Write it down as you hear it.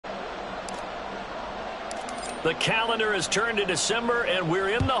The calendar has turned to December, and we're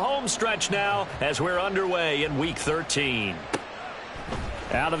in the home stretch now as we're underway in Week 13.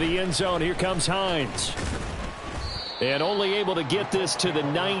 Out of the end zone, here comes Hines. And only able to get this to the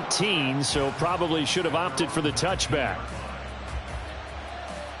 19, so probably should have opted for the touchback.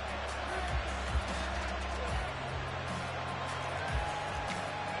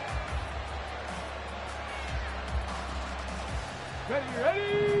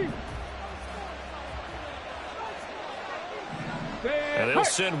 Ready. And they'll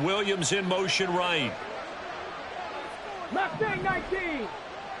send Williams in motion right. Mustang 19.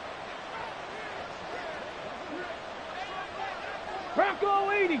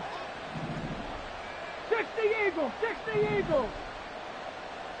 Bronco 80. 60 Eagles. 60 Eagles.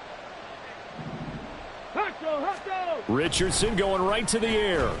 Hutto. Richardson going right to the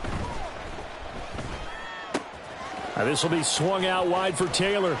air. Now this will be swung out wide for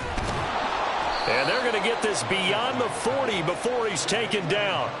Taylor. And they're going to get this beyond the 40 before he's taken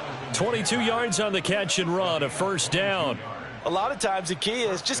down. 22 yards on the catch and run, a first down. A lot of times the key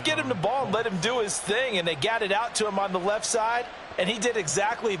is just get him the ball and let him do his thing, and they got it out to him on the left side, and he did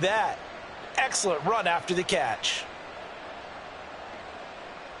exactly that. Excellent run after the catch.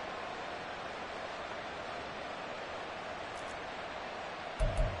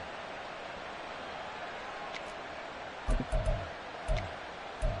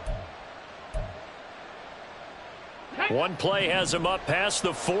 One play has him up past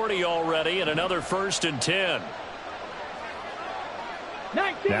the 40 already, and another 1st and 10.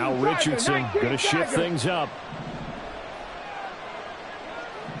 Now Richardson going to shift things up.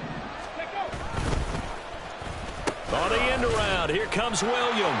 On the end around, here comes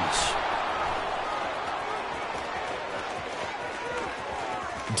Williams.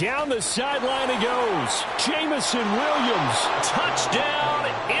 Down the sideline he goes. Jamison Williams. Touchdown,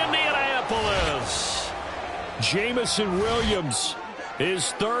 Indianapolis. Jamison Williams,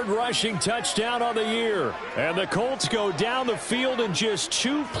 his 3rd rushing touchdown on the year. And the Colts go down the field in just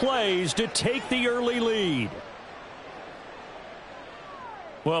 2 plays to take the early lead.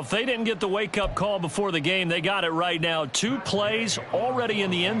 Well, if they didn't get the wake-up call before the game, they got it right now. 2 plays already in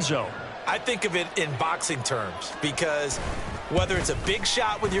the end zone. I think of it in boxing terms because whether it's a big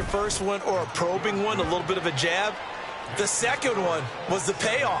shot with your first one or a probing one, a little bit of a jab, the second one was the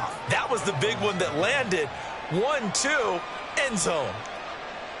payoff. That was the big one that landed. 1-2, end zone.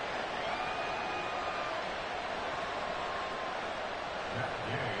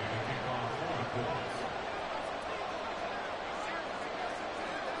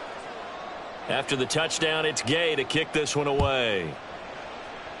 After the touchdown, it's Gay to kick this one away.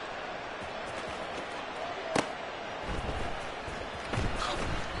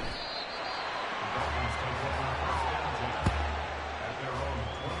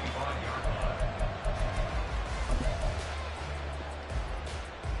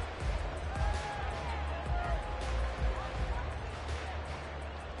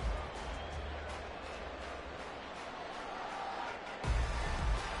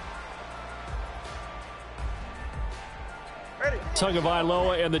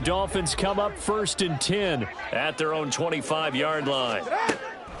 Tagovailoa and the Dolphins come up 1st and 10 at their own 25-yard line.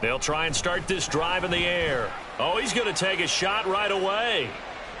 They'll try and start this drive in the air. Oh, he's going to take a shot right away.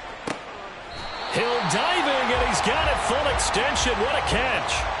 Hill diving, and he's got it full extension. What a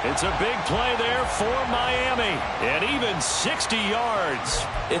catch. It's a big play there for Miami. And even 60 yards.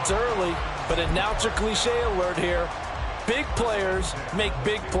 It's early, but announcer cliche alert here. Big players make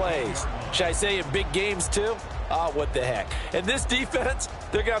big plays. Should I say in big games too? What the heck. And this defense,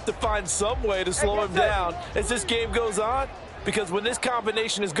 they're going to have to find some way to slow him down as this game goes on, because when this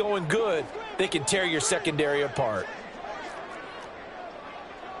combination is going good, they can tear your secondary apart.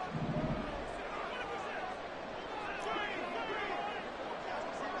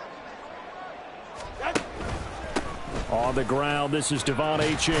 On the ground, this is Devon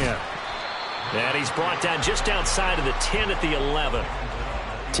Achane. And he's brought down just outside of the 10 at the 11.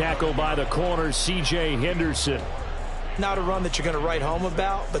 Tackled by the corner, C.J. Henderson. Not a run that you're going to write home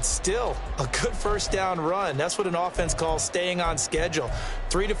about, but still a good first down run. That's what an offense calls staying on schedule.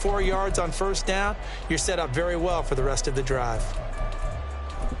 3 to 4 yards on first down, you're set up very well for the rest of the drive.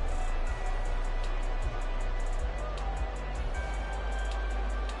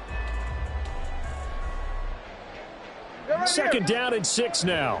 Second down and 6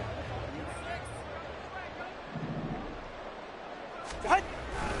 now.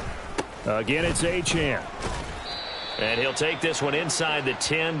 Again, it's Achane. And he'll take this one inside the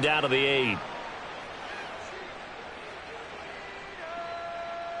 10, down to the 8.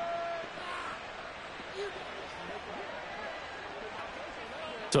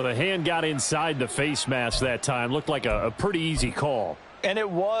 So the hand got inside the face mask that time. Looked like a pretty easy call. And it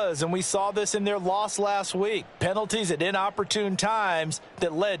was, and we saw this in their loss last week. Penalties at inopportune times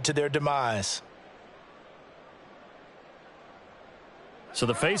that led to their demise. So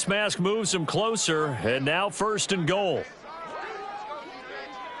the face mask moves him closer, and now 1st and goal.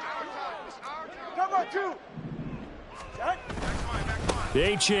 Number 2.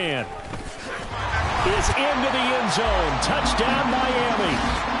 Achan is into the end zone. Touchdown, Miami.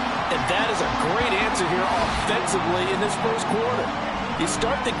 And that is a great answer here offensively in this first quarter. You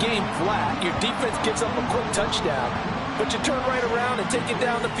start the game flat, your defense gives up a quick touchdown, but you turn right around and take it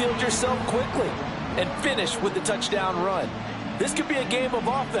down the field yourself quickly and finish with the touchdown run. This could be a game of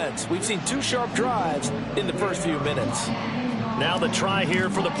offense. We've seen 2 sharp drives in the first few minutes. Now the try here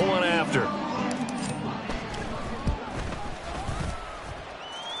for the point after.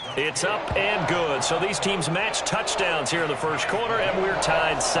 It's up and good. So these teams match touchdowns here in the first quarter, and we're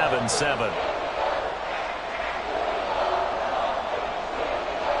tied 7-7.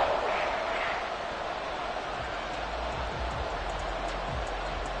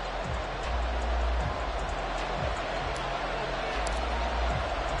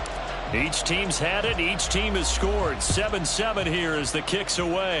 Each team's had it. Each team has scored. 7-7 here as the kick's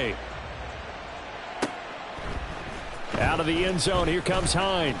away. Out of the end zone, here comes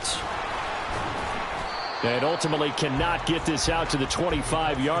Hines. And ultimately cannot get this out to the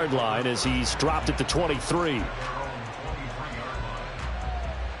 25-yard line as he's dropped at the 23.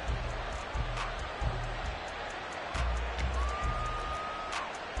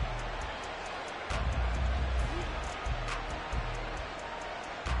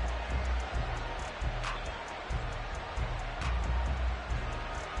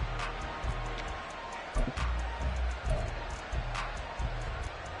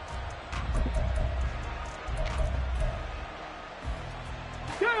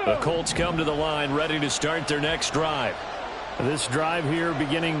 The Colts come to the line ready to start their next drive. This drive here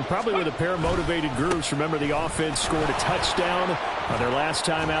beginning probably with a pair of motivated groups. Remember, the offense scored a touchdown on their last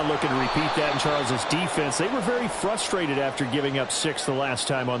time out, looking to repeat that in Charles's defense. They were very frustrated after giving up 6 the last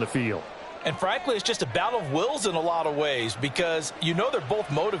time on the field. And frankly, it's just a battle of wills in a lot of ways because you know they're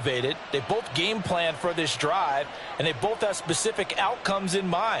both motivated. They both game plan for this drive, and they both have specific outcomes in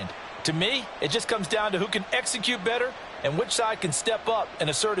mind. To me, it just comes down to who can execute better and which side can step up and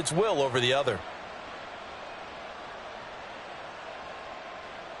assert its will over the other.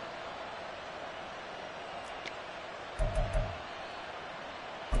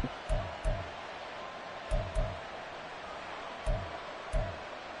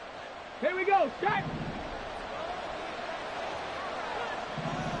 Here we go. Check.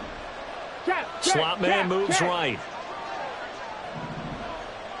 Check. Slot man moves right.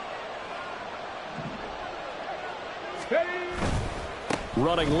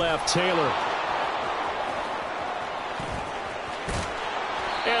 Running left, Taylor.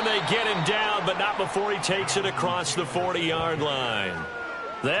 And they get him down, but not before he takes it across the 40-yard line.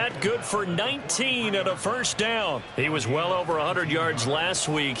 That good for 19 and a first down. He was well over 100 yards last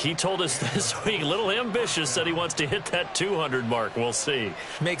week. He told us this week, a little ambitious, said he wants to hit that 200 mark. We'll see.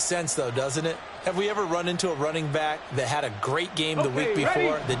 Makes sense, though, doesn't it? Have we ever run into a running back that had a great game the week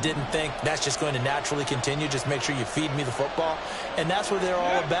before that didn't think that's just going to naturally continue? Just make sure you feed me the football. And that's what they're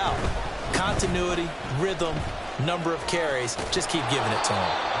all about. Continuity, rhythm, number of carries. Just keep giving it to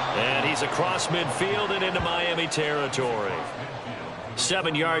him. And he's across midfield and into Miami territory.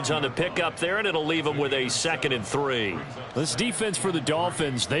 7 yards on the pickup there, and it'll leave him with a 2nd and 3. This defense for the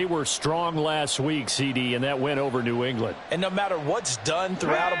Dolphins, they were strong last week, CD, and that went over New England. And no matter what's done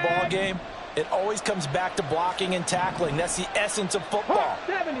throughout a ball game, it always comes back to blocking and tackling. That's the essence of football.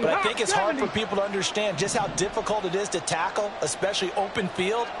 But I think it's hard for people to understand just how difficult it is to tackle, especially open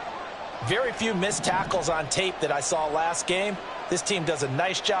field. Very few missed tackles on tape that I saw last game. This team does a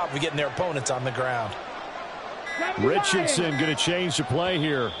nice job of getting their opponents on the ground. Richardson going to change the play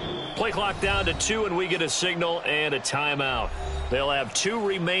here. Play clock down to 2, and we get a signal and a timeout. They'll have 2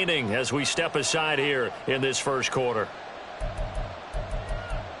 remaining as we step aside here in this first quarter.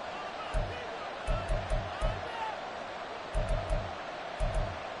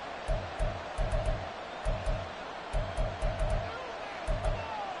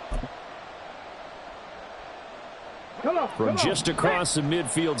 From just across the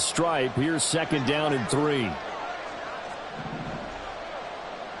midfield stripe, here's 2nd down and 3.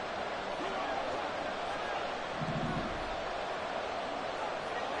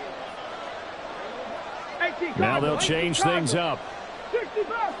 Now they'll change things up.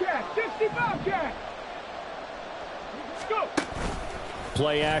 65 cat, 65 cat. Let's go.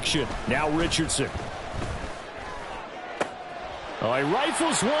 Play action. Now Richardson. Oh, he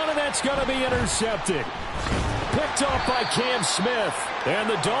rifles one, and that's going to be intercepted. Picked off by Cam Smith. And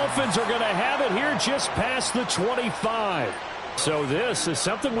the Dolphins are going to have it here just past the 25. So this is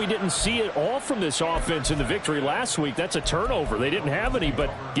something we didn't see at all from this offense in the victory last week. That's a turnover. They didn't have any,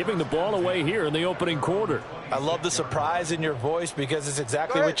 but giving the ball away here in the opening quarter. I love the surprise in your voice because it's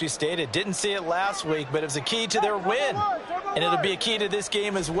exactly what you stated. Didn't see it last week, but it was a key to their win. And it'll be a key to this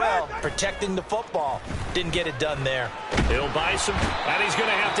game as well, protecting the football. Didn't get it done there. He'll buy some, and he's going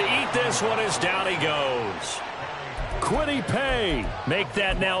to have to eat this one as down he goes. Quiddy Pay make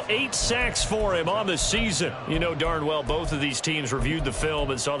that now 8 sacks for him on the season. You know darn well both of these teams reviewed the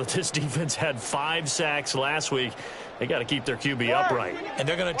film and saw that this defense had 5 sacks last week. They got to keep their QB upright. And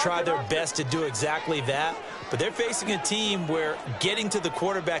they're going to try their best to do exactly that. But they're facing a team where getting to the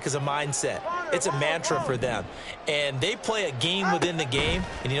quarterback is a mindset. It's a mantra for them. And they play a game within the game.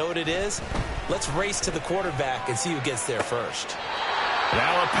 And you know what it is? Let's race to the quarterback and see who gets there first.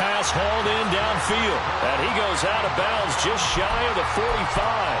 Now a pass hauled in downfield. And he goes out of bounds just shy of the 45.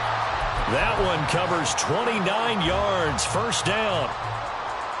 That one covers 29 yards. First down.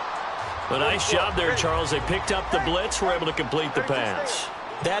 A nice job there, Charles. They picked up the blitz, were able to complete the pass.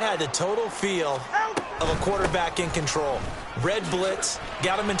 That had the total feel of a quarterback in control. Red blitz,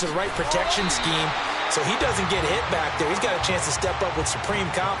 got him into the right protection scheme, so he doesn't get hit back there. He's got a chance to step up with supreme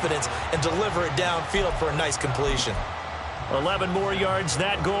confidence and deliver it downfield for a nice completion. 11 more yards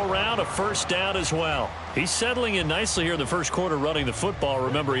that go around, a first down as well. He's settling in nicely here in the first quarter running the football.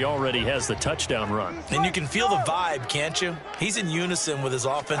 Remember, he already has the touchdown run. And you can feel the vibe, can't you? He's in unison with his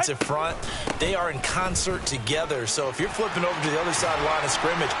offensive front. They are in concert together. So if you're flipping over to the other side of the line of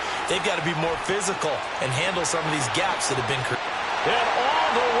scrimmage, they've got to be more physical and handle some of these gaps that have been created. And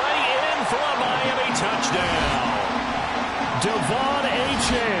all the way in for a Miami touchdown. Devon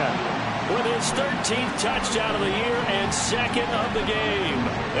Achane with his 13th touchdown of the year and second of the game.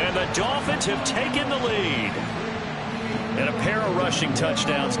 And the Dolphins have taken the lead. And a pair of rushing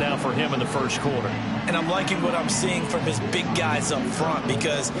touchdowns now for him in the first quarter. And I'm liking what I'm seeing from his big guys up front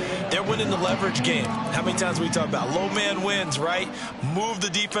because they're winning the leverage game. How many times we talk about low man wins, right? Move the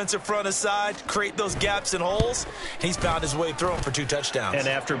defensive front aside, create those gaps and holes. He's found his way through them for 2 touchdowns. And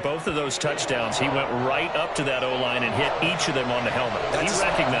after both of those touchdowns, he went right up to that O-line and hit each of them on the helmet. He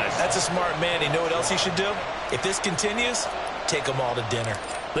recognized. That's a smart man. You know what else he should do? If this continues, take them all to dinner.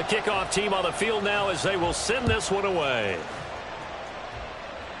 The kickoff team on the field now as they will send this one away.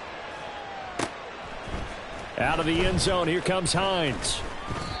 Out of the end zone, here comes Hines.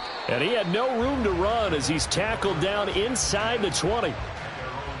 And he had no room to run as he's tackled down inside the 20.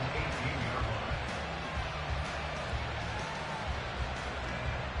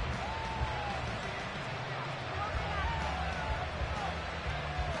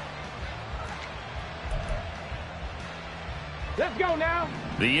 Let's go now.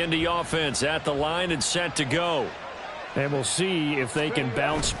 The Indy offense at the line and set to go. And we'll see if they can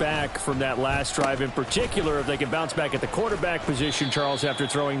bounce back from that last drive. In particular, if they can bounce back at the quarterback position, Charles, after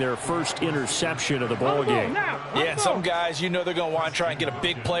throwing their first interception of the ball game. Yeah, and some guys, you know they're going to want to try and get a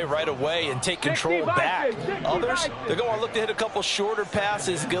big play right away and take control back. Others, they're going to want to look to hit a couple shorter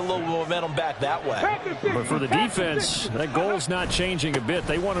passes, get a little momentum back that way. But for the defense, that goal's not changing a bit.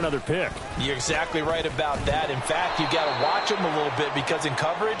 They want another pick. You're exactly right about that. In fact, you've got to watch them a little bit because in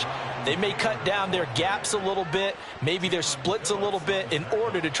coverage, they may cut down their gaps a little bit, maybe their splits a little bit in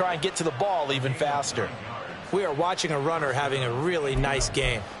order to try and get to the ball even faster. We are watching a runner having a really nice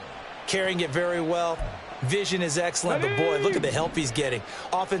game. Carrying it very well. Vision is excellent, but boy, look at the help he's getting.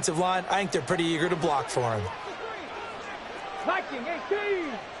 Offensive line, I think they're pretty eager to block for him. Viking 18.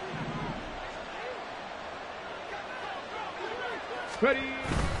 Ready.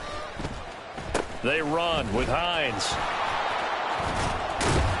 They run with Hines.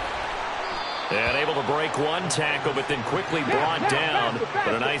 And able to break one tackle, but then quickly brought down.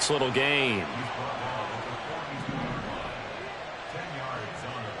 But a nice little gain.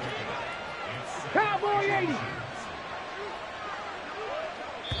 Cowboy 80.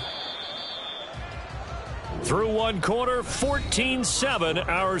 Through one quarter, 14-7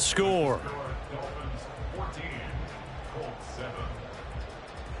 our score.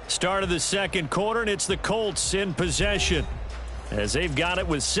 Start of the second quarter, and it's the Colts in possession, as they've got it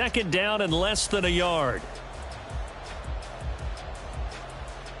with second down and less than a yard.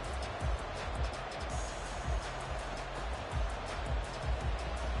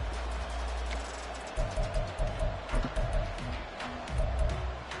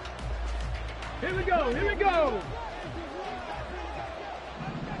 Here we go, here we go.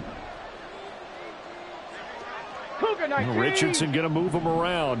 Cougar 19. Richardson going to move him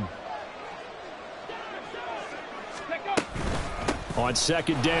around. On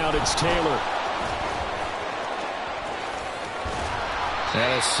second down, it's Taylor.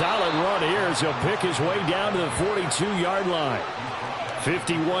 And a solid run here as he'll pick his way down to the 42-yard line.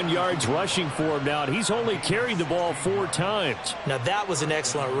 51 yards rushing for him now. He's only carried the ball 4 times. Now, that was an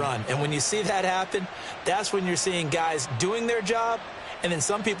excellent run. And when you see that happen, that's when you're seeing guys doing their job and then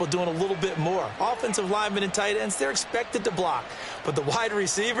some people doing a little bit more. Offensive linemen and tight ends, they're expected to block. But the wide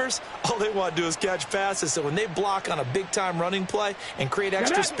receivers, all they want to do is catch passes. So when they block on a big-time running play and create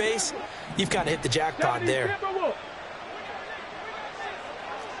extra space, you've kind of hit the jackpot there.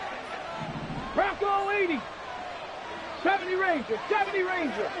 Bronco 80. 70 Ranger, 70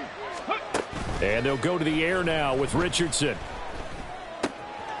 Ranger. And they'll go to the air now with Richardson.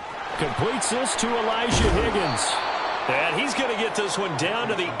 Completes this to Elijah Higgins. And he's going to get this one down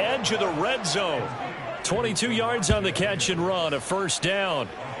to the edge of the red zone. 22 yards on the catch and run, a first down.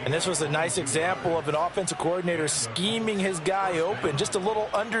 And this was a nice example of an offensive coordinator scheming his guy open. Just a little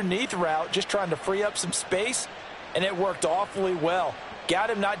underneath route, just trying to free up some space. And it worked awfully well.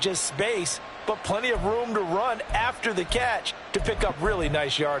 Got him not just space, but plenty of room to run after the catch to pick up really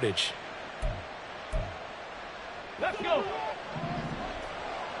nice yardage. Let's go.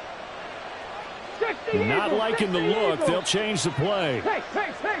 Not liking the look. They'll change the play. Hey.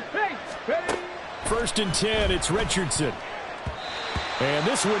 First and 10, it's Richardson. And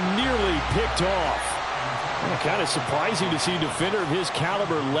this one nearly picked off. Kind of surprising to see a defender of his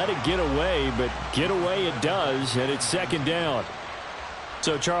caliber let it get away, but get away it does, and it's second down.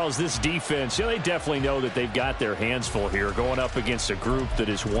 So, Charles, this defense, they definitely know that they've got their hands full here going up against a group that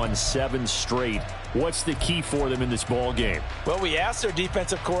has won 7 straight. What's the key for them in this ball game? Well, we asked their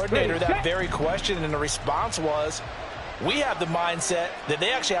defensive coordinator that very question, and the response was, we have the mindset that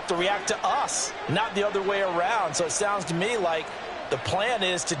they actually have to react to us, not the other way around. So it sounds to me like the plan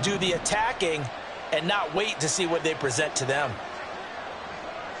is to do the attacking and not wait to see what they present to them.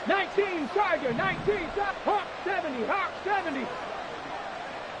 19 Tiger, 19 Hawk 70, Hawk 70.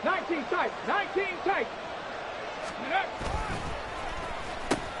 19 tight, 19 tight.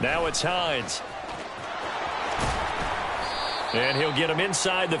 Now it's Hines. And he'll get him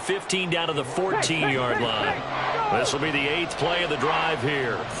inside the 15 down to the 14-yard line. This will be the 8th play of the drive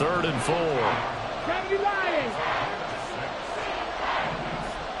here. 3rd and 4. 70 Lions.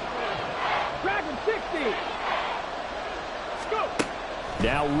 Dragon 60. Go.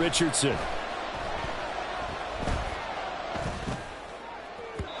 Now Richardson.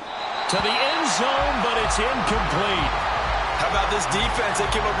 To the end zone, but it's incomplete. How about this defense? They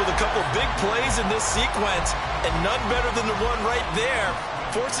came up with a couple big plays in this sequence, and none better than the one right there,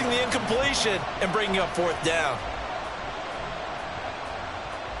 forcing the incompletion and bringing up 4th down.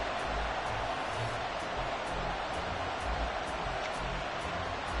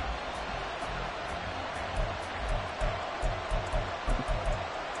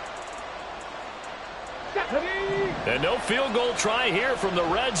 And no field goal try here from the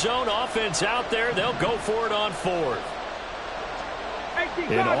red zone offense out there. They'll go for it on 4th.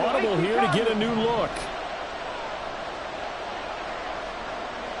 An audible here to get a new look.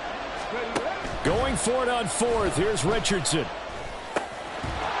 Going for it on 4th. Here's Richardson.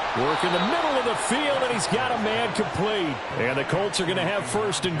 Work in the middle of the field, and he's got a man complete. And the Colts are going to have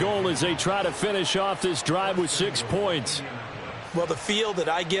 1st and goal as they try to finish off this drive with 6 points. Well, the feel that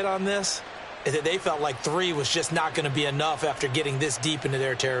I get on this is that they felt like 3 was just not going to be enough after getting this deep into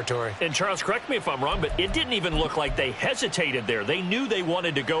their territory. And, Charles, correct me if I'm wrong, but it didn't even look like they hesitated there. They knew they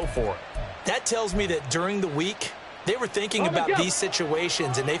wanted to go for it. That tells me that during the week, they were thinking about these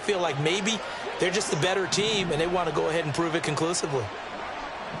situations, and they feel like maybe they're just the better team, and they want to go ahead and prove it conclusively.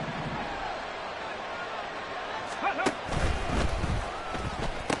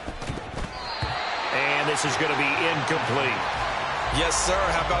 And this is going to be incomplete. Yes, sir.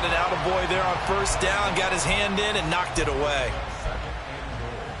 How about an attaboy there on 1st down? Got his hand in and knocked it away.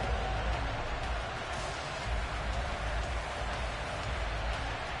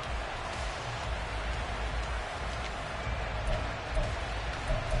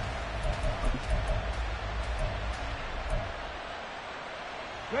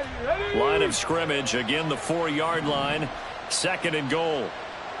 Line of scrimmage, again the 4-yard line. 2nd and goal.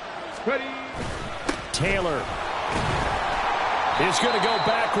 Taylor is going to go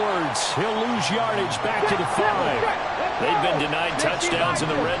backwards. He'll lose yardage back to the 5. They've been denied touchdowns in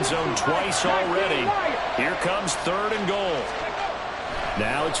the red zone twice already. Here comes 3rd and goal.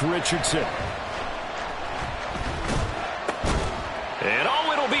 Now it's Richardson. And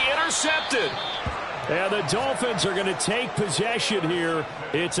it'll be intercepted. And the Dolphins are going to take possession here.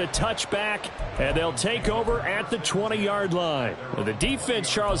 It's a touchback, and they'll take over at the 20-yard line. The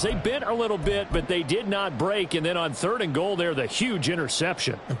defense, Charles, they bent a little bit, but they did not break. And then on 3rd and goal there, the huge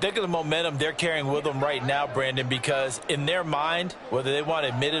interception. Think of the momentum they're carrying with them right now, Brandon, because in their mind, whether they want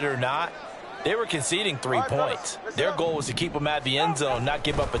to admit it or not, they were conceding 3 points. Their goal was to keep them at the end zone, not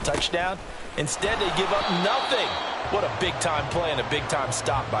give up a touchdown. Instead, they give up nothing. What a big-time play and a big-time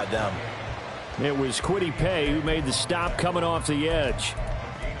stop by them. It was Kwity Paye who made the stop coming off the edge.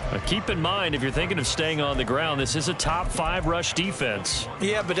 Keep in mind, if you're thinking of staying on the ground, this is a top 5 rush defense.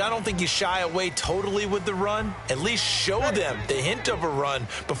 Yeah, but I don't think you shy away totally with the run. At least show them the hint of a run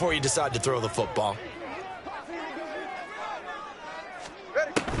before you decide to throw the football.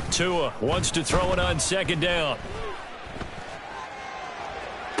 Tua wants to throw it on 2nd down.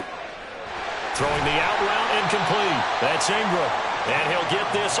 Throwing the out route incomplete. That's Ingram. And he'll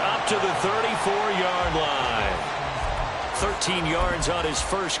get this up to the 34-yard line. 13 yards on his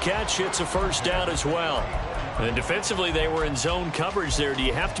first catch. It's a first down as well. And defensively, they were in zone coverage there. Do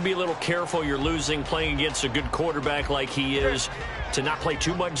you have to be a little careful? You're losing playing against a good quarterback like he is to not play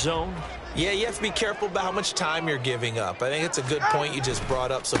too much zone? Yeah, you have to be careful about how much time you're giving up. I think it's a good point you just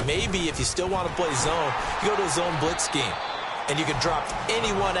brought up. So maybe if you still want to play zone, you go to a zone blitz scheme. And you can drop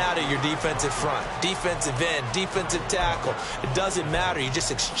anyone out of your defensive front, defensive end, defensive tackle. It doesn't matter. You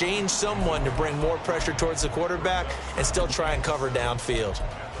just exchange someone to bring more pressure towards the quarterback and still try and cover downfield.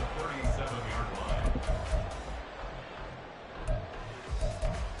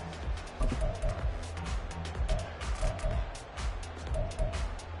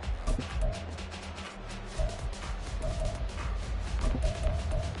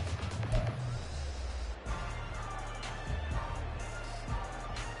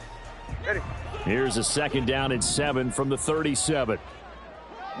 Here's a 2nd down and 7 from the 37.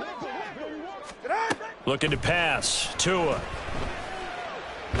 Looking to pass. Tua.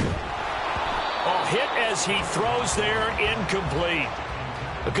 Oh, hit as he throws there, incomplete.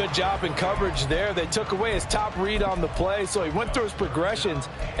 A good job in coverage there. They took away his top read on the play, so he went through his progressions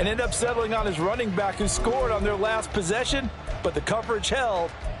and ended up settling on his running back who scored on their last possession, but the coverage held.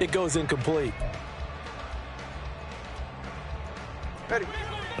 It goes incomplete. Ready.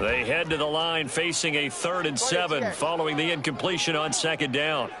 They head to the line facing a 3rd and 7 following the incompletion on 2nd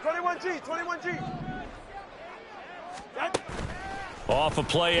down. 21G. Off of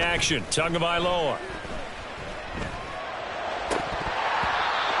play action, Tagovailoa.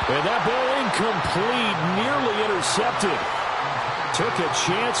 And that ball incomplete, nearly intercepted. Took a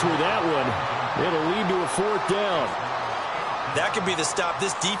chance with that one. It'll lead to a 4th down. That could be the stop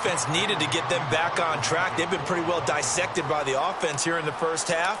this defense needed to get them back on track. They've been pretty well dissected by the offense here in the first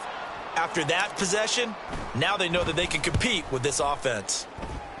half. After that possession, now they know that they can compete with this offense.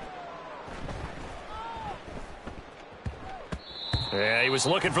 Yeah, he was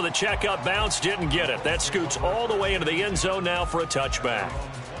looking for the checkup bounce, didn't get it. That scoots all the way into the end zone now for a touchback.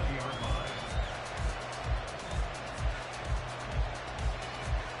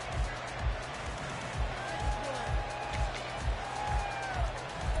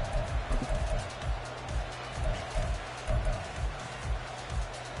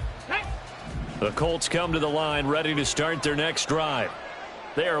 The Colts come to the line ready to start their next drive.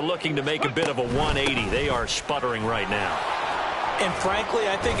 They are looking to make a bit of a 180. They are sputtering right now. And frankly,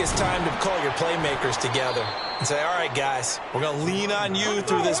 I think it's time to call your playmakers together and say, all right, guys, we're going to lean on you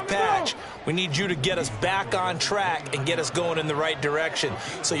through this patch. We need you to get us back on track and get us going in the right direction.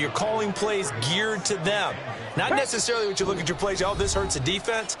 So you're calling plays geared to them. Not necessarily what you look at your plays, oh, this hurts the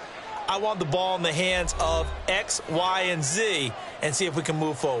defense. I want the ball in the hands of X, Y, and Z and see if we can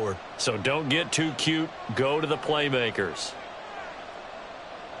move forward. So don't get too cute. Go to the playmakers.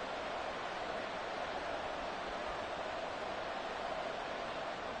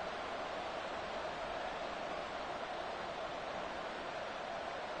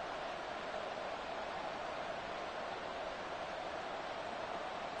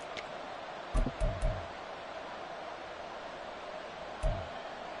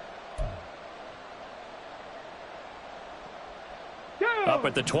 Up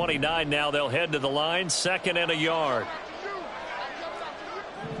at the 29 now, they'll head to the line, 2nd and a yard.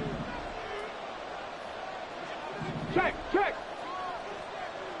 Check.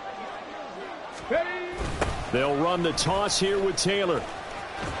 Ready. They'll run the toss here with Taylor.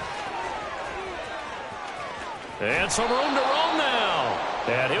 And some room to roam now.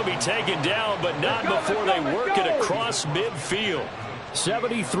 And he'll be taken down, but not before they work it across midfield.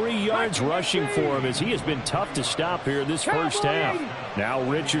 73 yards rushing for him as he has been tough to stop here this first half. Now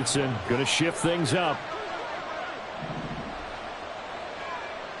Richardson going to shift things up.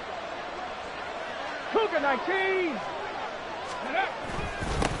 Cougar 19.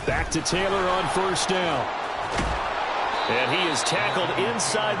 Back to Taylor on first down. And he is tackled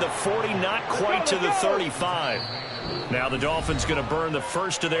inside the 40, not quite to the 35. Now the Dolphins going to burn the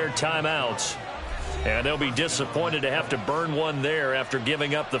first of their timeouts. And they'll be disappointed to have to burn one there after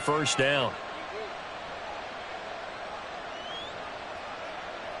giving up the first down.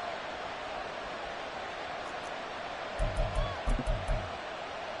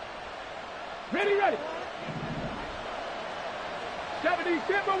 Ready, ready. 70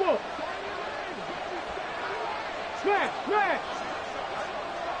 Timberwolves. Smash, smash.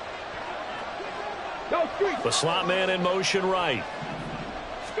 Go street. The slot man in motion right.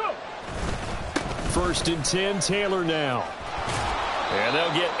 Go. First and 10, Taylor now. And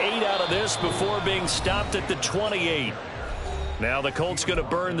they'll get 8 out of this before being stopped at the 28. Now the Colts going to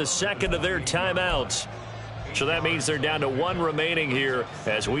burn the second of their timeouts. So that means they're down to 1 remaining here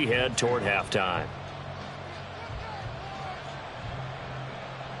as we head toward halftime.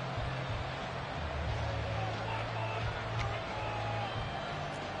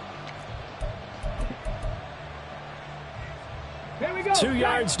 Here we go. 2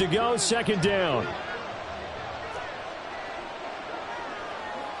 yards to go, second down.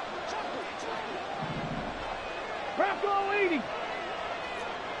 Bronco 80.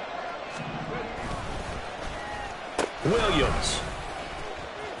 Williams.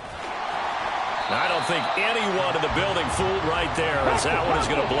 I don't think anyone in the building fooled right there, as that one is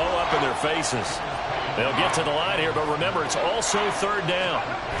going to blow up in their faces. They'll get to the line here, but remember, it's also third down.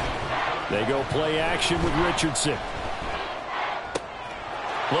 They go play action with Richardson.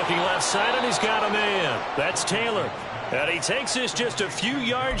 Looking left side, and he's got a man. That's Taylor. And he takes this just a few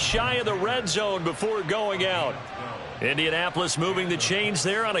yards shy of the red zone before going out. Indianapolis moving the chains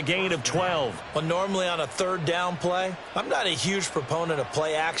there on a gain of 12. Well, normally on a third down play, I'm not a huge proponent of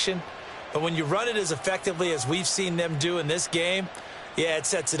play action. But when you run it as effectively as we've seen them do in this game, yeah, it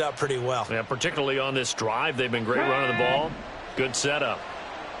sets it up pretty well. Yeah, particularly on this drive, they've been great running the ball. Good setup.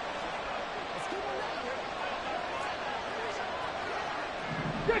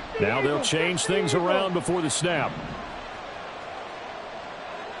 Now they'll change things around before the snap.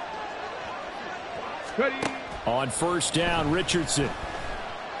 On first down, Richardson.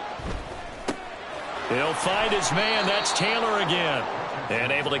 He'll find his man. That's Taylor again.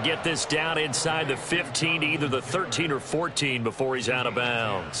 And able to get this down inside the 15, either the 13 or 14 before he's out of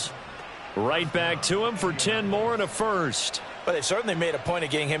bounds. Right back to him for 10 more and a first. But they certainly made a point of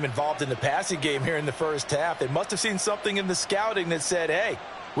getting him involved in the passing game here in the first half. They must have seen something in the scouting that said, hey,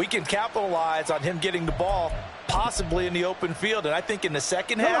 we can capitalize on him getting the ball possibly in the open field. And I think in the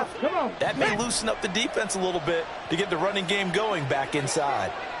second half, that may loosen up the defense a little bit to get the running game going back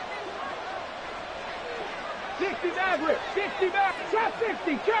inside. 60 average, 60 back, trap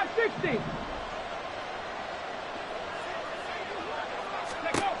 60, trap 60.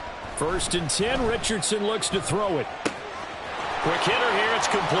 First and 10, Richardson looks to throw it. Quick hitter here, it's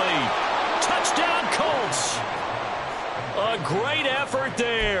complete. Touchdown Colts. A great effort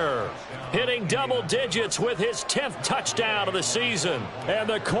there. Hitting double digits with his 10th touchdown of the season. And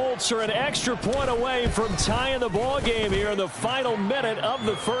the Colts are an extra point away from tying the ball game here in the final minute of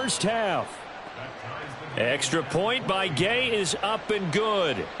the first half. Extra point by Gay is up and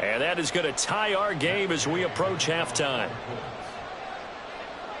good. And that is going to tie our game as we approach halftime.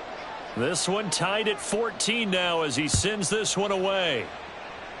 This one tied at 14 now as he sends this one away.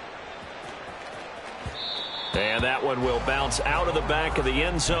 And that one will bounce out of the back of the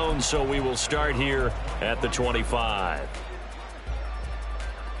end zone, so we will start here at the 25.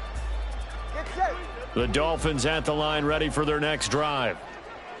 The Dolphins at the line, ready for their next drive.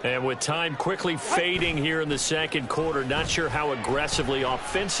 And with time quickly fading here in the second quarter, not sure how aggressively,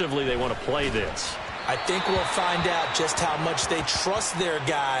 offensively they want to play this. I think we'll find out just how much they trust their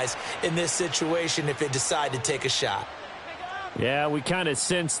guys in this situation if they decide to take a shot. Yeah, we kind of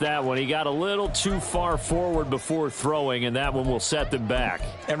sensed that one. He got a little too far forward before throwing, and that one will set them back.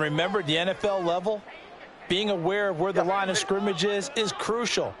 And remember, at the NFL level, being aware of where the line of scrimmage is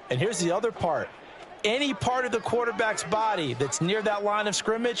crucial. And here's the other part. Any part of the quarterback's body that's near that line of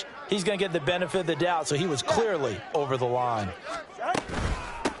scrimmage, he's going to get the benefit of the doubt, so he was clearly over the line.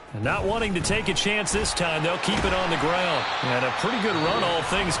 Not wanting to take a chance this time, they'll keep it on the ground. And a pretty good run, all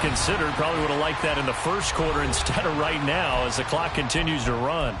things considered. Probably would have liked that in the first quarter instead of right now as the clock continues to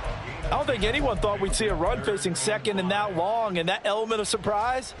run. I don't think anyone thought we'd see a run facing second and that long, and that element of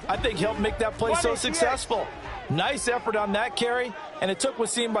surprise, I think, helped make that play so successful. Nice effort on that carry, and it took what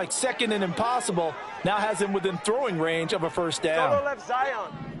seemed like second and impossible. Now has him within throwing range of a first down. Solo left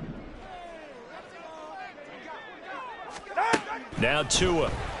Zion. Now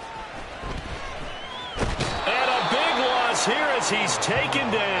Tua. loss here as he's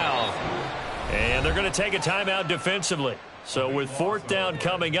taken down. And they're going to take a timeout defensively. So with 4th down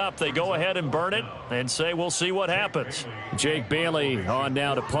coming up, they go ahead and burn it and say we'll see what happens. Jake Bailey on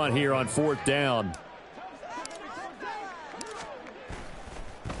now to punt here on 4th down.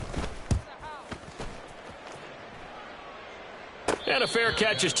 And a fair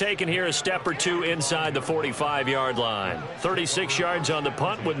catch is taken here, a step or two inside the 45-yard line. 36 yards on the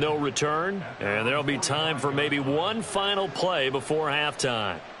punt with no return. And there'll be time for maybe one final play before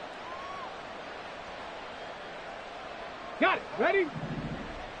halftime. Got it. Ready?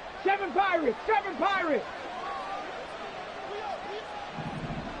 7 Pirates. 7 Pirates.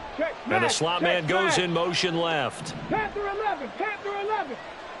 Check, And the slot man goes in motion left. Panther 11. Panther 11.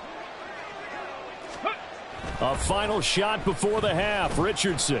 A final shot before the half.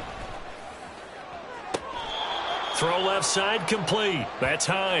 Richardson. Throw left side complete. That's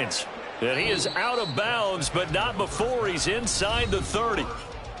Hines. And he is out of bounds, but not before he's inside the 30.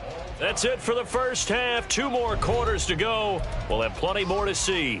 That's it for the first half. 2 more quarters to go. We'll have plenty more to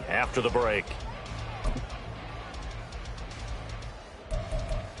see after the break.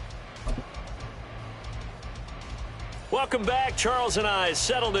 Welcome back. Charles and I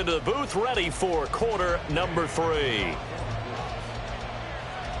settled into the booth, ready for quarter number 3.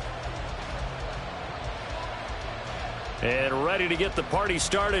 And ready to get the party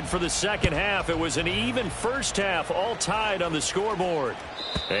started for the second half. It was an even first half, all tied on the scoreboard.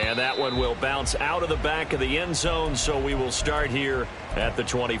 And that one will bounce out of the back of the end zone, so we will start here at the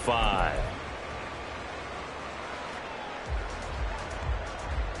 25.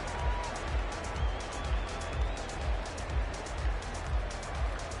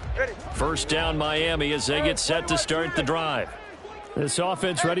 First down Miami as they get set to start the drive. This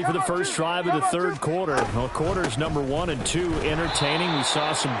offense ready for the first drive of the third quarter. Well, quarters number 1 and 2 entertaining. We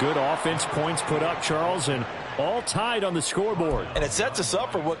saw some good offense points put up, Charles, and all tied on the scoreboard. And it sets us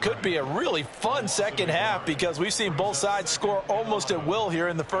up for what could be a really fun second half because we've seen both sides score almost at will here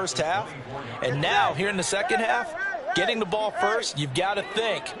in the first half. And now, here in the second half, getting the ball first, you've got to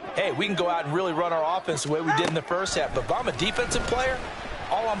think, hey, we can go out and really run our offense the way we did in the first half. But if I'm a defensive player,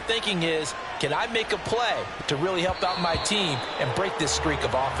 all I'm thinking is, can I make a play to really help out my team and break this streak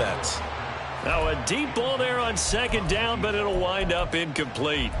of offense? Now a deep ball there on second down, but it'll wind up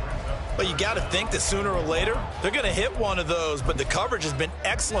incomplete. But you got to think that sooner or later, they're going to hit one of those. But the coverage has been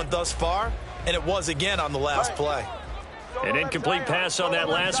excellent thus far, and it was again on the last play. An incomplete pass on that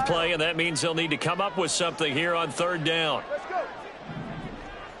last play, and that means they'll need to come up with something here on third down.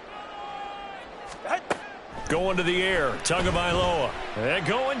 Going to the air, Tagovailoa. And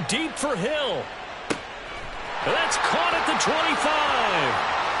going deep for Hill. That's caught at the 25.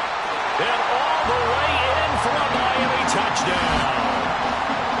 And all the way in for a Miami touchdown.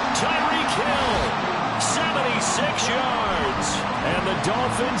 Tyreek Hill, 76 yards. And the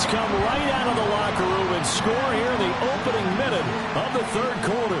Dolphins come right out of the locker room and score here in the opening minute of the third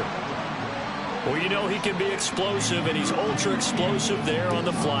quarter. Well, you know he can be explosive, and he's ultra-explosive there on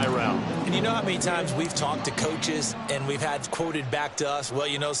the fly route. And you know how many times we've talked to coaches and we've had quoted back to us, well,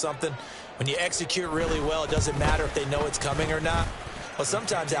 you know something? When you execute really well, it doesn't matter if they know it's coming or not. Well,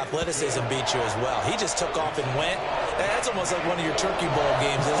 sometimes athleticism beats you as well. He just took off and went. That's almost like one of your Turkey Bowl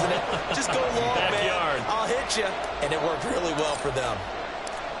games, isn't it? Just go long, man. I'll hit you. And it worked really well for them.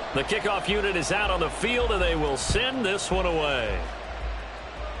 The kickoff unit is out on the field, and they will send this one away.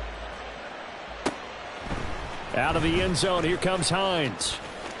 Out of the end zone, here comes Hines.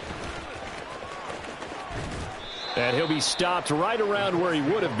 And he'll be stopped right around where he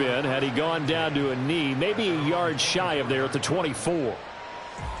would have been had he gone down to a knee, maybe a yard shy of there at the 24.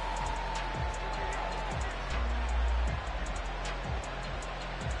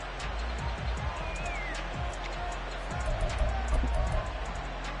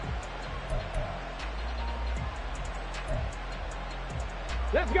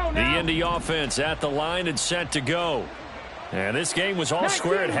 Let's go now. The Indy offense at the line and set to go. And this game was all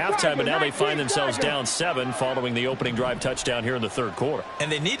square at halftime, but now they find themselves down 7 following the opening drive touchdown here in the third quarter.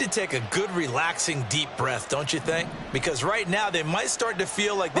 And they need to take a good, relaxing, deep breath, don't you think? Because right now they might start to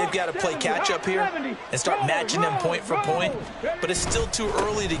feel like they've got to play catch-up here and start matching them point for point. But it's still too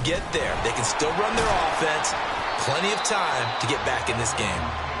early to get there. They can still run their offense. Plenty of time to get back in this game.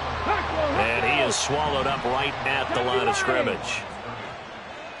 And he is swallowed up right at the line of scrimmage.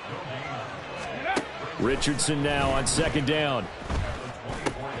 Richardson now on second down.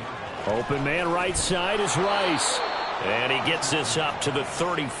 Open man right side is Rice. And he gets this up to the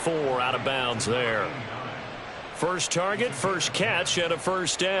 34 out of bounds there. First target, first catch, and a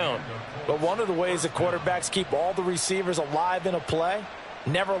first down. But one of the ways the quarterbacks keep all the receivers alive in a play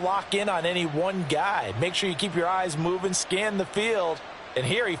Never lock in on any one guy. Make sure you keep your eyes moving, scan the field. And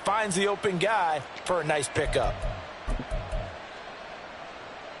here he finds the open guy for a nice pickup.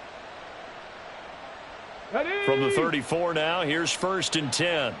 From the 34 now, here's 1st and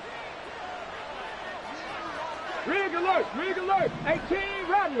 10. Rig alert, rig alert. 18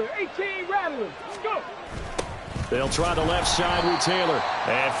 Rattler, 18 Rattler. Let's go. They'll try the left side with Taylor.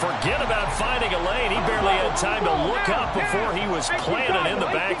 And forget about finding a lane. He barely had time to look up before he was planted in the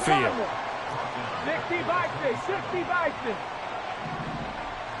backfield. 60 Bison, 60 Bison.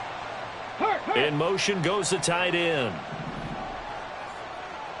 In motion goes the tight end.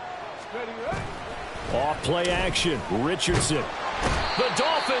 Off play action, Richardson. The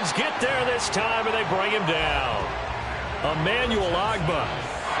Dolphins get there this time, and they bring him down. Emmanuel Ogbah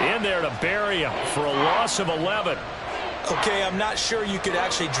in there to bury him for a loss of 11. Okay, I'm not sure you could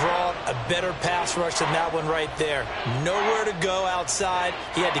actually draw a better pass rush than that one right there. Nowhere to go outside.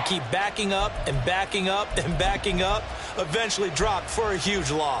 He had to keep backing up and backing up and backing up. Eventually dropped for a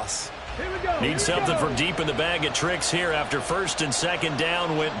huge loss. Need something from deep in the bag of tricks here after 1st and 2nd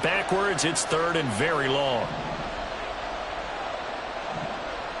down. Went backwards. It's 3rd and very long.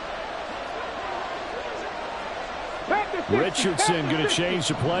 Richardson going to change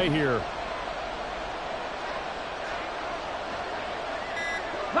the play here.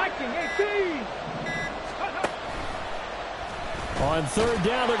 19-18. On 3rd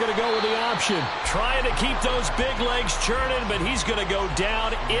down, they're going to go with the option. Trying to keep those big legs churning, but he's going to go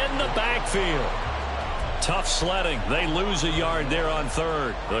down in the backfield. Tough sledding. They lose a yard there on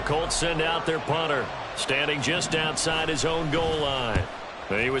 3rd. The Colts send out their punter, standing just outside his own goal line.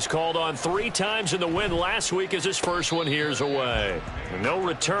 He was called on 3 times in the win last week as his first one here's away. No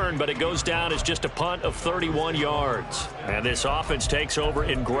return, but it goes down as just a punt of 31 yards. And this offense takes over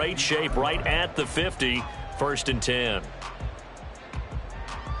in great shape right at the 50, 1st and 10.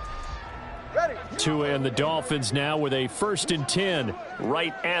 Tua and the Dolphins now with a 1st and 10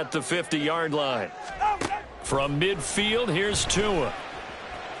 right at the 50-yard line. From midfield, here's Tua.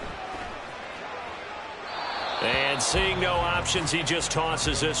 And seeing no options, he just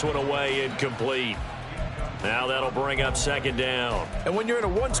tosses this one away incomplete. Now that'll bring up 2nd down. And when you're in a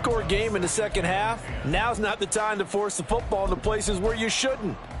one-score game in the second half, now's not the time to force the football into places where you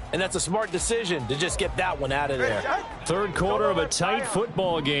shouldn't. And that's a smart decision to just get that one out of there. 3rd quarter of a tight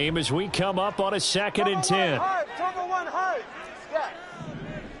football game as we come up on a 2nd and 10.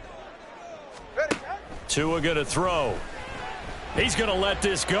 Tua going to throw. He's going to let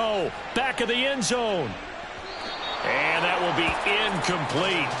this go. Back of the end zone. And that will be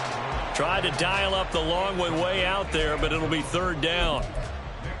incomplete. Tried to dial up the long one way out there, but it'll be 3rd down.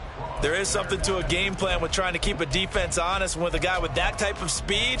 There is something to a game plan with trying to keep a defense honest. With a guy with that type of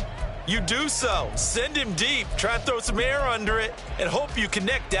speed, you do so. Send him deep. Try and throw some air under it and hope you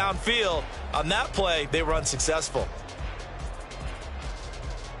connect downfield. On that play, they were unsuccessful.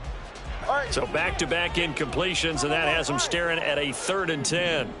 So back-to-back incompletions, and that has them staring at a 3rd and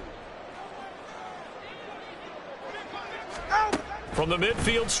 10. From the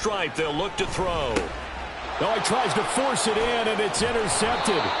midfield stripe, they'll look to throw. Oh, he tries to force it in, and it's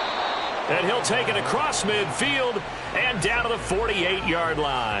intercepted. And he'll take it across midfield and down to the 48-yard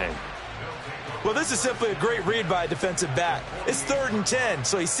line. Well, this is simply a great read by a defensive back. It's 3rd and 10,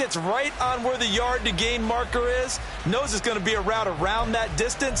 so he sits right on where the yard-to-gain marker is, knows it's going to be a route around that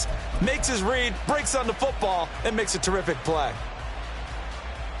distance, makes his read, breaks on the football, and makes a terrific play.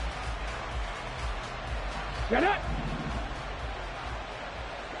 Get it.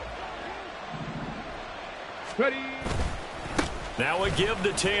 Ready. Now a give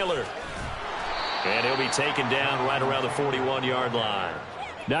to Taylor. And he'll be taken down right around the 41-yard line.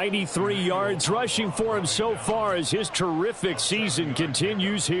 93 yards rushing for him so far as his terrific season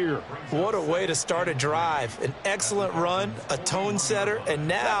continues here. What a way to start a drive. An excellent run, a tone setter, and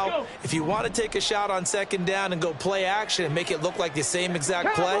now if you want to take a shot on 2nd down and go play action and make it look like the same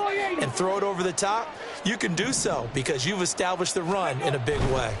exact play and throw it over the top, you can do so because you've established the run in a big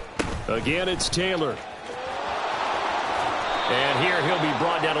way. Again, it's Taylor. And here he'll be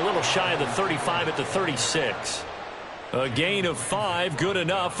brought down a little shy of the 35 at the 36. A gain of 5, good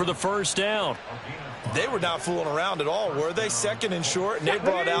enough for the 1st down. They were not fooling around at all, were they? 2nd and short, and they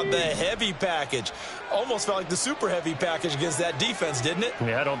brought out the heavy package. Almost felt like the super heavy package against that defense, didn't it?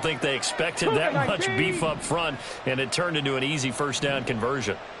 Yeah, I don't think they expected that much beef up front, and it turned into an easy 1st down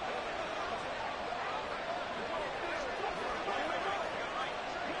conversion.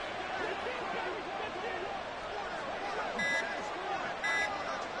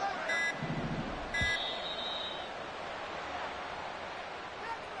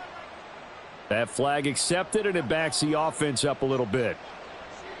 That flag accepted, and it backs the offense up a little bit.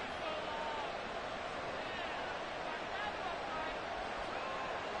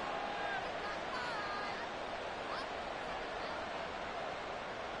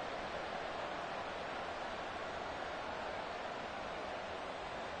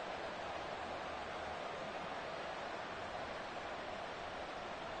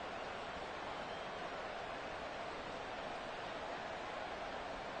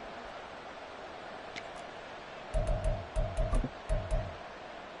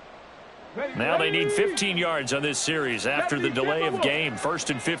 Now they need 15 yards on this series after the delay of game. 1st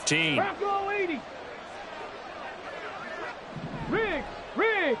and 15.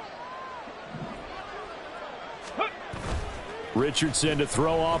 Richardson to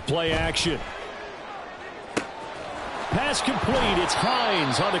throw off play action. Pass complete. It's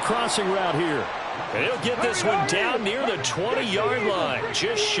Hines on the crossing route here. And he'll get this one down near the 20-yard line,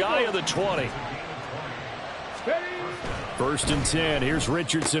 just shy of the 20. 1st and 10. Here's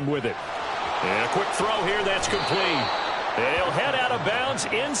Richardson with it. And a quick throw here. That's complete. They'll head out of bounds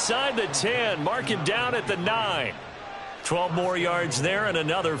inside the 10. Mark him down at the 9. 12 more yards there and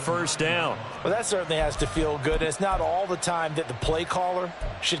another 1st down. Well, that certainly has to feel good. It's not all the time that the play caller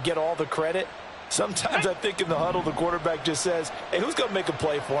should get all the credit. Sometimes I think in the huddle, the quarterback just says, hey, who's going to make a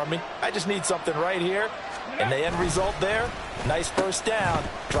play for me? I just need something right here. And the end result there, nice 1st down.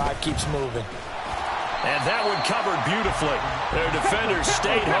 Drive keeps moving. And that one covered beautifully. Their defenders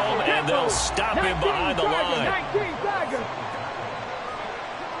stayed home, and they'll stop him behind the line.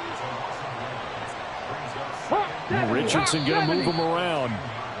 Richardson going to move him around.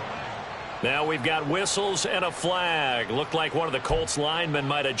 Now we've got whistles and a flag. Looked like one of the Colts linemen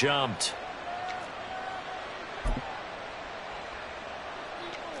might have jumped.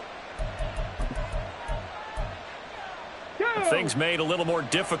 Things made a little more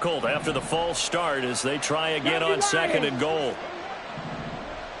difficult after the false start as they try again on 2nd and goal.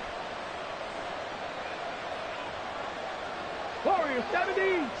 Warriors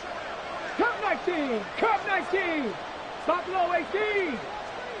 70. Cup 19. Cup 19. Buffalo 18.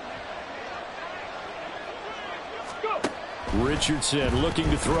 Go. Richardson looking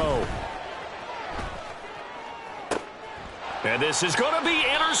to throw. And this is going to be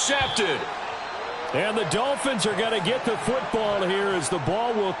intercepted. And the Dolphins are going to get the football here as the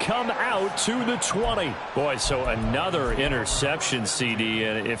ball will come out to the 20. Boy, so another interception, CD,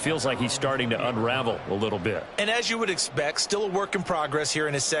 and it feels like he's starting to unravel a little bit. And as you would expect, still a work in progress here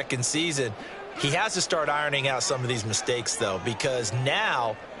in his 2nd season. He has to start ironing out some of these mistakes, though, because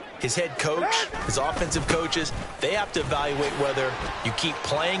now his head coach, his offensive coaches, they have to evaluate whether you keep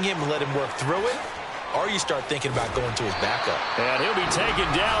playing him and let him work through it, or you start thinking about going to his backup. And he'll be taken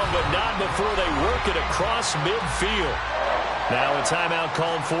down, but not before they work it across midfield. Now a timeout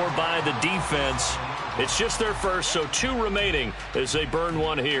called for by the defense. It's just their first, so 2 remaining as they burn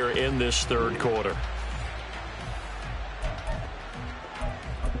one here in this 3rd quarter.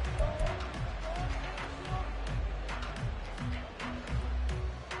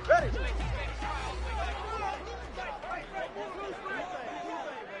 Ready.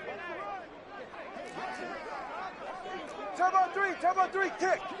 Turbo 3,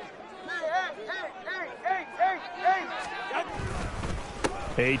 kick.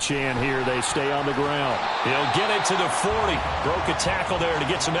 Achane here, they stay on the ground. He'll get it to the 40. Broke a tackle there to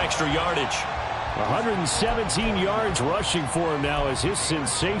get some extra yardage. 117 yards rushing for him now as his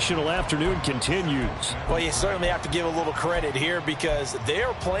sensational afternoon continues. Well, you certainly have to give a little credit here because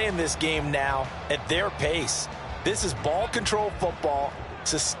they're playing this game now at their pace. This is ball control football,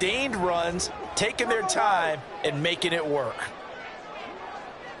 sustained runs, taking their time and making it work.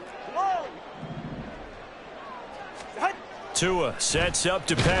 Tua sets up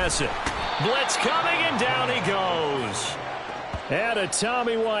to pass it. Blitz coming, and down he goes. And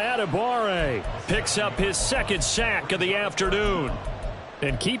Tommy Adebawore picks up his 2nd sack of the afternoon.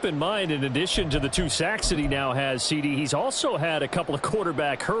 And keep in mind, in addition to the 2 sacks that he now has, CD, he's also had a couple of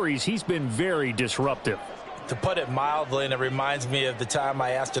quarterback hurries. He's been very disruptive. To put it mildly, and it reminds me of the time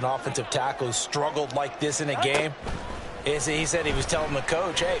I asked an offensive tackle who struggled like this in a game, is he said he was telling the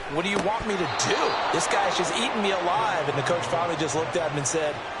coach, hey, what do you want me to do? This guy's just eating me alive. And the coach finally just looked at him and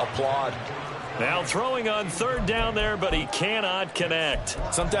said, applaud. Now throwing on 3rd down there, but he cannot connect.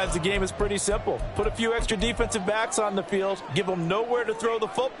 Sometimes the game is pretty simple. Put a few extra defensive backs on the field, give them nowhere to throw the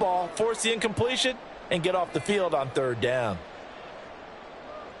football, force the incompletion, and get off the field on 3rd down.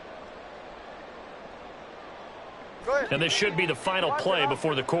 And this should be the final play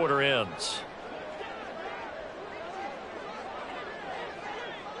before the quarter ends.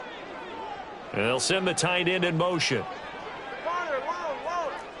 And they'll send the tight end in motion.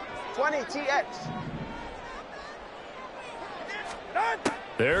 20 TX.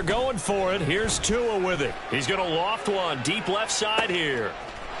 They're going for it. Here's Tua with it. He's going to loft one deep left side here.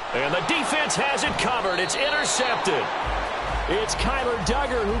 And the defense has it covered. It's intercepted. It's Kyler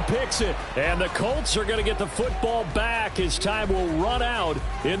Duggar who picks it. And the Colts are going to get the football back as time will run out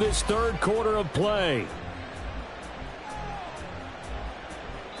in this 3rd quarter of play.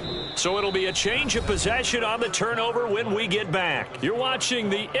 So it'll be a change of possession on the turnover when we get back. You're watching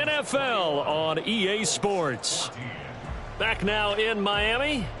the NFL on EA Sports. Back now in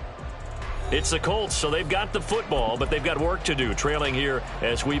Miami. It's the Colts, so they've got the football, but they've got work to do, trailing here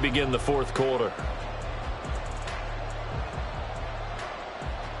as we begin the fourth quarter.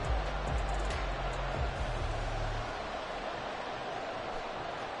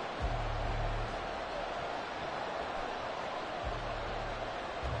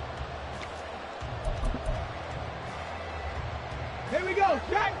 Here we go,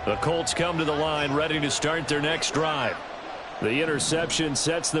 Jack. The Colts come to the line ready to start their next drive. The interception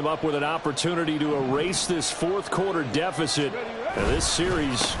sets them up with an opportunity to erase this fourth quarter deficit. Now, this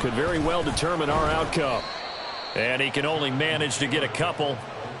series could very well determine our outcome. And he can only manage to get a couple.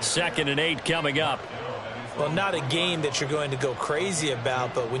 2nd and 8 coming up. Well, not a game that you're going to go crazy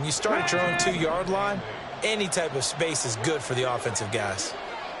about, but when you start at your own 2-yard line, any type of space is good for the offensive guys.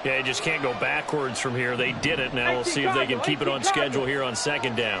 Yeah, you just can't go backwards from here. They did it. Now we'll see if they can keep it on schedule here on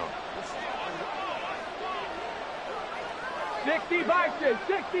 2nd down. 60 Bison,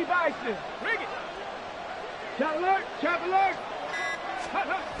 60 Bison. Bring it. Shot alert, shot alert. Hut,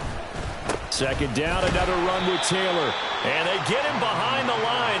 hut. 2nd down, another run with Taylor. And they get him behind the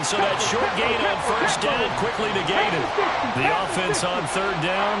line, so that short gain on 1st down quickly negated. The offense on 3rd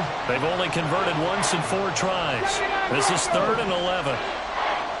down, they've only converted once in 4 tries. This is 3rd and 11.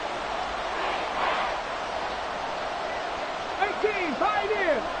 18, tight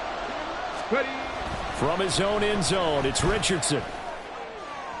end. Ready. From his own end zone, it's Richardson.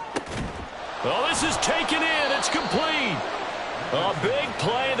 Oh, this is taken in. It's complete. A big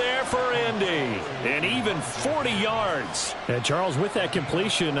play there for Indy. And even 40 yards. And Charles, with that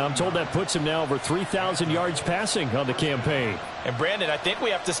completion, I'm told that puts him now over 3,000 yards passing on the campaign. And Brandon, I think we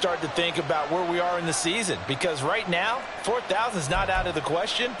have to start to think about where we are in the season, because right now 4,000 is not out of the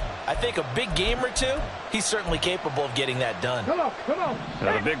question. I think a big game or two, he's certainly capable of getting that done. Come on, come on.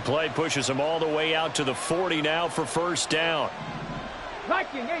 Now the big play pushes him all the way out to the 40 now for 1st down.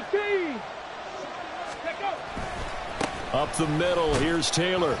 Viking, 18. Let go. Up the middle, here's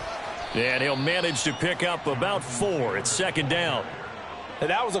Taylor. And he'll manage to pick up about 4. It's 2nd down. And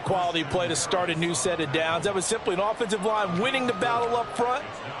that was a quality play to start a new set of downs. That was simply an offensive line winning the battle up front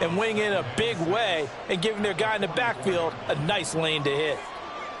and winning in a big way and giving their guy in the backfield a nice lane to hit.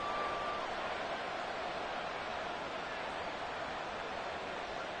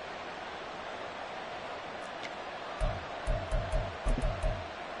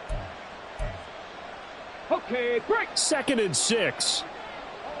 Okay, break. 2nd and 6.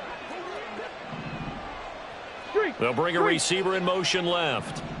 Street. They'll bring a receiver in motion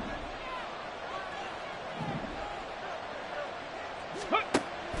left.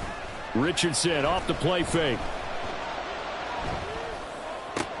 Richardson off the play fake.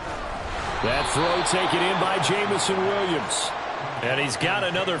 That throw taken in by Jamison Williams. And he's got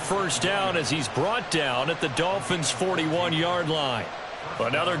another 1st down as he's brought down at the Dolphins' 41-yard line.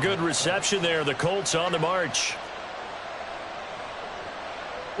 Another good reception there. The Colts on the march.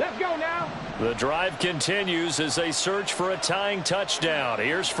 Let's go now. The drive continues as they search for a tying touchdown.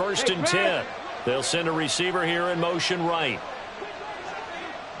 Here's 1st and 10. They'll send a receiver here in motion right.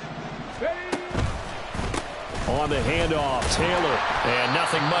 On the handoff, Taylor. And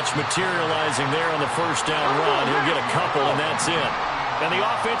nothing much materializing there on the 1st down run. He'll get a couple, and that's it. And the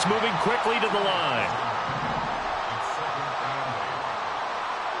offense moving quickly to the line.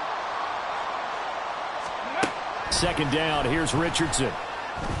 Second down, here's Richardson.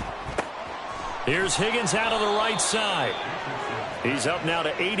 Here's Higgins out on the right side. He's up now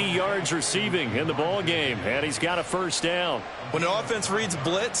to 80 yards receiving in the ball game, and he's got a 1st down. When an offense reads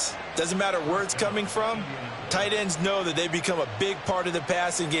blitz, doesn't matter where it's coming from, tight ends know that they become a big part of the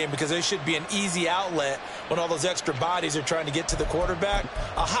passing game because they should be an easy outlet when all those extra bodies are trying to get to the quarterback.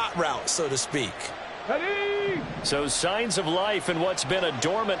 A hot route, so to speak. Ready. So signs of life in what's been a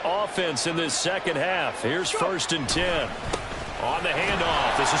dormant offense in this 2nd half. Here's 1st and 10. On the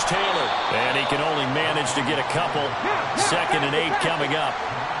handoff, this is Taylor. And he can only manage to get a couple. 2nd and 8 coming up.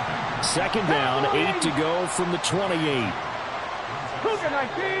 2nd down, 8 to go from the 28. Cougar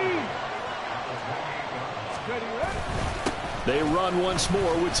 19. Ready, ready. They run once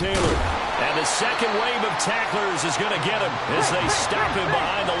more with Taylor. And the second wave of tacklers is going to get him as they stop him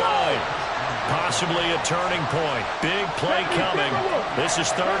behind the line. Possibly a turning point. Big play coming. This is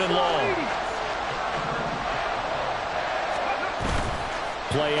 3rd and long.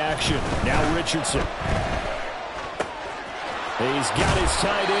 Play action. Now Richardson. He's got his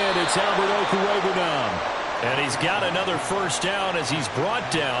tight end. It's Albert Okwuegbunam. And he's got another 1st down as he's brought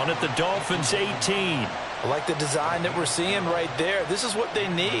down at the Dolphins' 18. I like the design that we're seeing right there. This is what they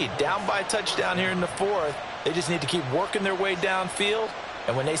need. Down by a touchdown here in the 4th. They just need to keep working their way downfield.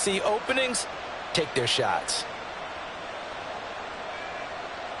 And when they see openings, take their shots.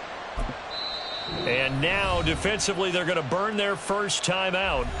 And now, defensively, they're going to burn their first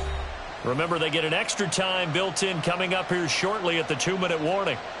timeout. Remember, they get an extra time built in coming up here shortly at the 2-minute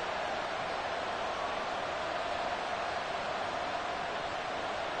warning.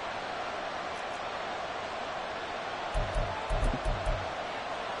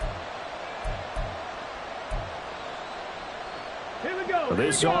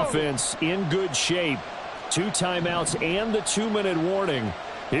 This offense in good shape. 2 timeouts and the 2-minute warning.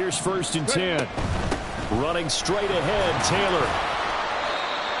 Here's 1st and 10. Running straight ahead, Taylor.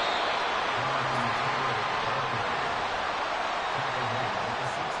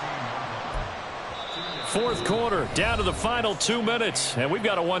 Fourth quarter, down to the final 2 minutes, and we've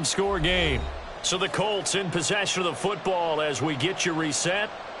got a 1-score game. So the Colts in possession of the football as we get you reset.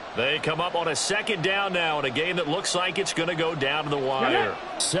 They come up on a 2nd down now in a game that looks like it's going to go down to the wire.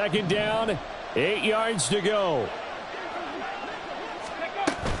 2nd down, 8 yards to go.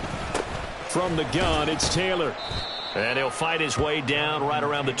 From the gun, it's Taylor. And he'll fight his way down right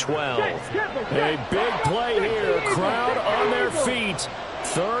around the 12. A big play here. Crowd on their feet.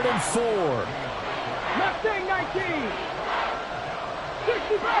 3rd and 4. Left thing 19.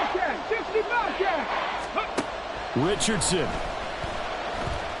 65 check. 65 check. Richardson.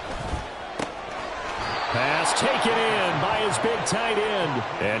 Pass taken in by his big tight end.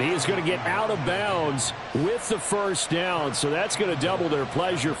 And he's going to get out of bounds with the 1st down. So that's going to double their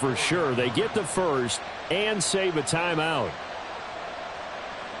pleasure for sure. They get the 1st and save a timeout.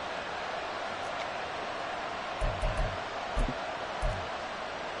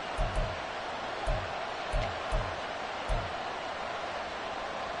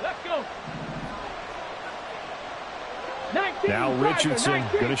 Let's go. Now Richardson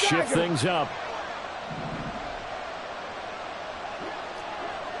going to shift things up.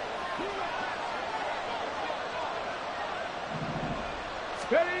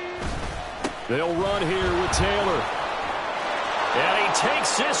 They'll run here with Taylor. And he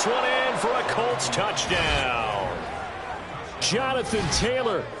takes this one in for a Colts touchdown. Jonathan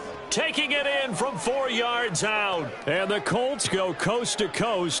Taylor taking it in from 4 yards out. And the Colts go coast to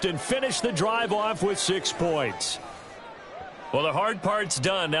coast and finish the drive off with 6 points. Well, the hard part's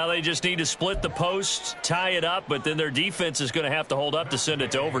done. Now they just need to split the posts, tie it up, but then their defense is going to have to hold up to send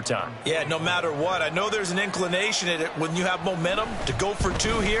it to overtime. Yeah, no matter what. I know there's an inclination in it when you have momentum to go for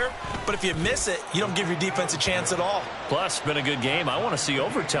 2 here, but if you miss it, you don't give your defense a chance at all. Plus, it's been a good game. I want to see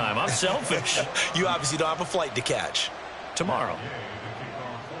overtime. I'm selfish. You obviously don't have a flight to catch. Tomorrow.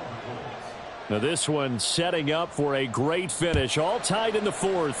 Now this one setting up for a great finish. All tied in the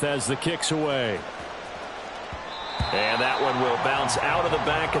 4th as the kick's away. And that one will bounce out of the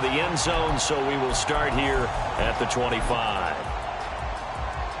back of the end zone, so we will start here at the 25.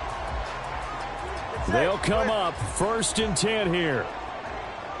 They'll come up 1st and 10 here.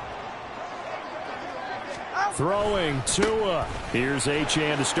 Throwing Tua. Here's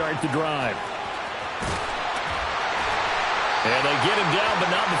Achane to start the drive. And they get him down, but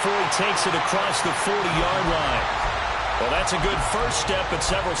not before he takes it across the 40-yard line. Well, that's a good first step, but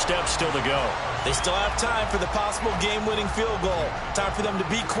several steps still to go. They still have time for the possible game-winning field goal. Time for them to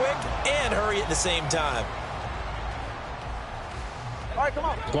be quick and hurry at the same time. All right, come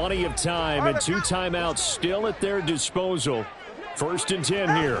on. Plenty of time and 2 timeouts still at their disposal. 1st and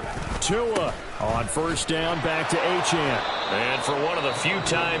 10 here. Tua on 1st down, back to Achane. And for one of the few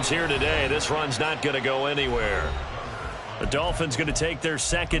times here today, this run's not going to go anywhere. The Dolphins going to take their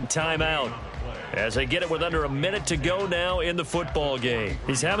 2nd timeout as they get it with under a minute to go now in the football game.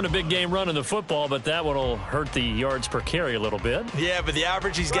 He's having a big game running the football, but that one will hurt the yards per carry a little bit. Yeah, but the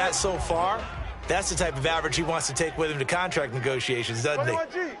average he's got so far, that's the type of average he wants to take with him to contract negotiations, doesn't he?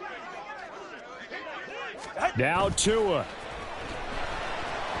 Now Tua.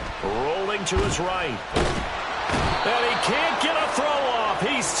 Rolling to his right. And he can't get a throw off.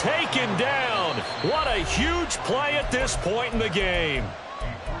 He's taken down. What a huge play at this point in the game.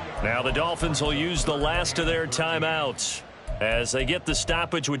 Now the Dolphins will use the last of their timeouts as they get the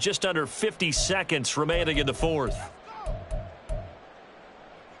stoppage with just under 50 seconds remaining in the 4th.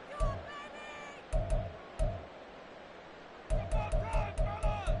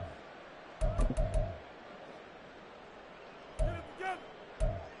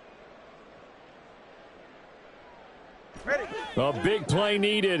 A big play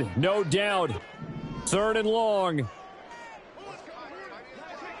needed, no doubt. 3rd and long.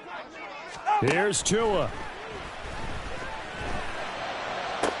 Here's Tua.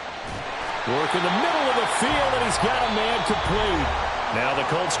 Working the middle of the field, and he's got a man complete. Now the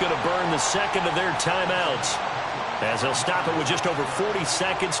Colts going to burn the 2nd of their timeouts as they'll stop it with just over 40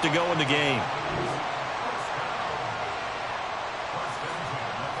 seconds to go in the game.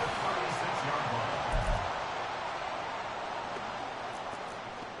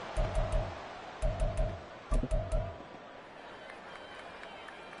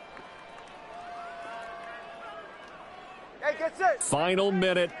 Final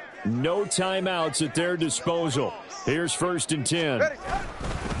minute, no timeouts at their disposal. Here's 1st and 10.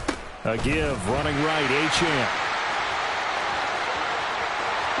 A give, running right, Achane.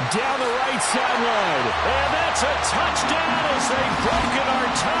 Down the right sideline. And that's a touchdown as they've broken our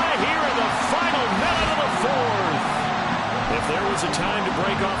tie here in the final minute of the 4th. If there was a time to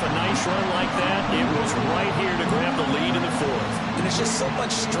break off a nice run like that, it was right here to grab the lead in the 4th. And it's just so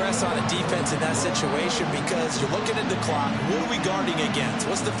much stress on a defense in that situation because you're looking at the clock. What are we guarding against?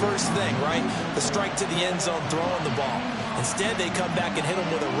 What's the first thing, right? The strike to the end zone, throwing the ball. Instead, they come back and hit him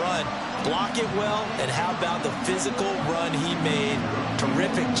with a run. Block it well, and how about the physical run he made?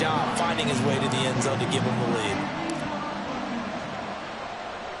 Terrific job finding his way to the end zone to give him the lead.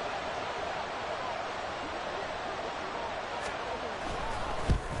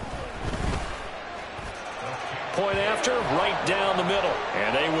 Point after, right down the middle.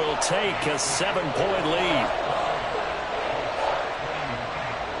 And they will take a 7-point lead.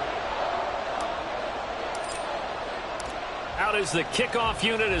 Out is the kickoff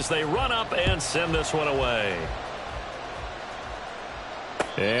unit as they run up and send this one away.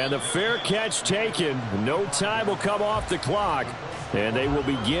 And a fair catch taken. No time will come off the clock. And they will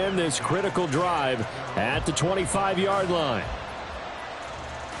begin this critical drive at the 25-yard line.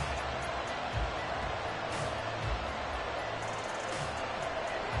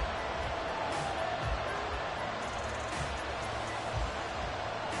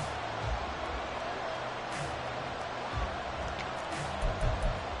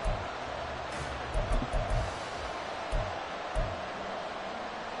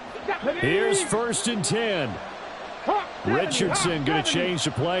 Here's 1st and 10. Richardson going to change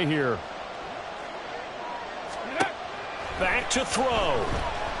the play here. Back to throw.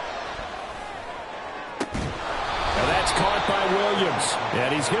 And that's caught by Williams.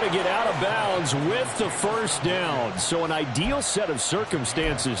 And he's going to get out of bounds with the 1st down. So an ideal set of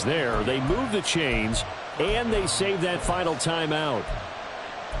circumstances there. They move the chains, and they save that final timeout.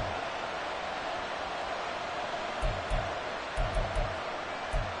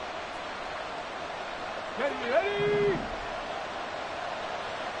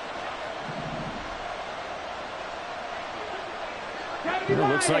 It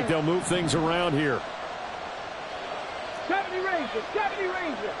looks like they'll move things around here. 70 Ranger, 70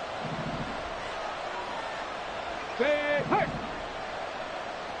 Ranger. Say, hurt.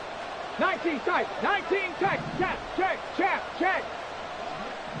 19 tight, 19 tight. Check.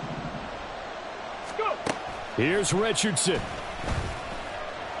 Go. Here's Richardson.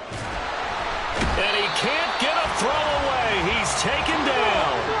 And he can't get a throw away. He's taken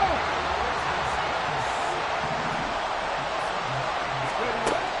down.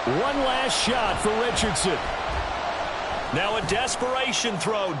 One last shot for Richardson. Now a desperation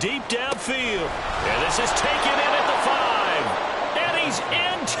throw deep downfield. And this is taken in at the 5. And he's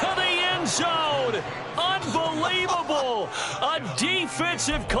into the end zone. Unbelievable. A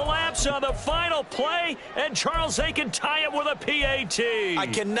defensive collapse on the final play. And Charles, they can tie it with a PAT. I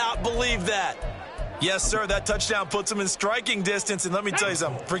cannot believe that. Yes, sir, that touchdown puts him in striking distance. And let me tell you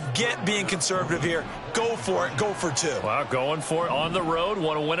something. Forget being conservative here. Go for it. Go for 2. Well, going for it on the road.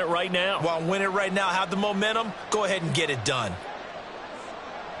 Want to win it right now. Want to win it right now. Have the momentum. Go ahead and get it done.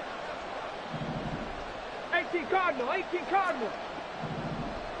 18 Cardinal.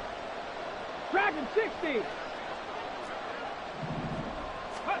 Dragon 60.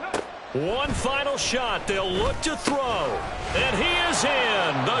 One final shot. They'll look to throw. And he is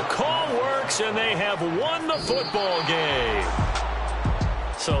in. The call works, and they have won the football game.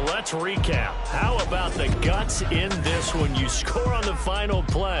 So let's recap. How about the guts in this one? You score on the final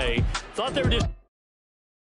play. Thought they were just...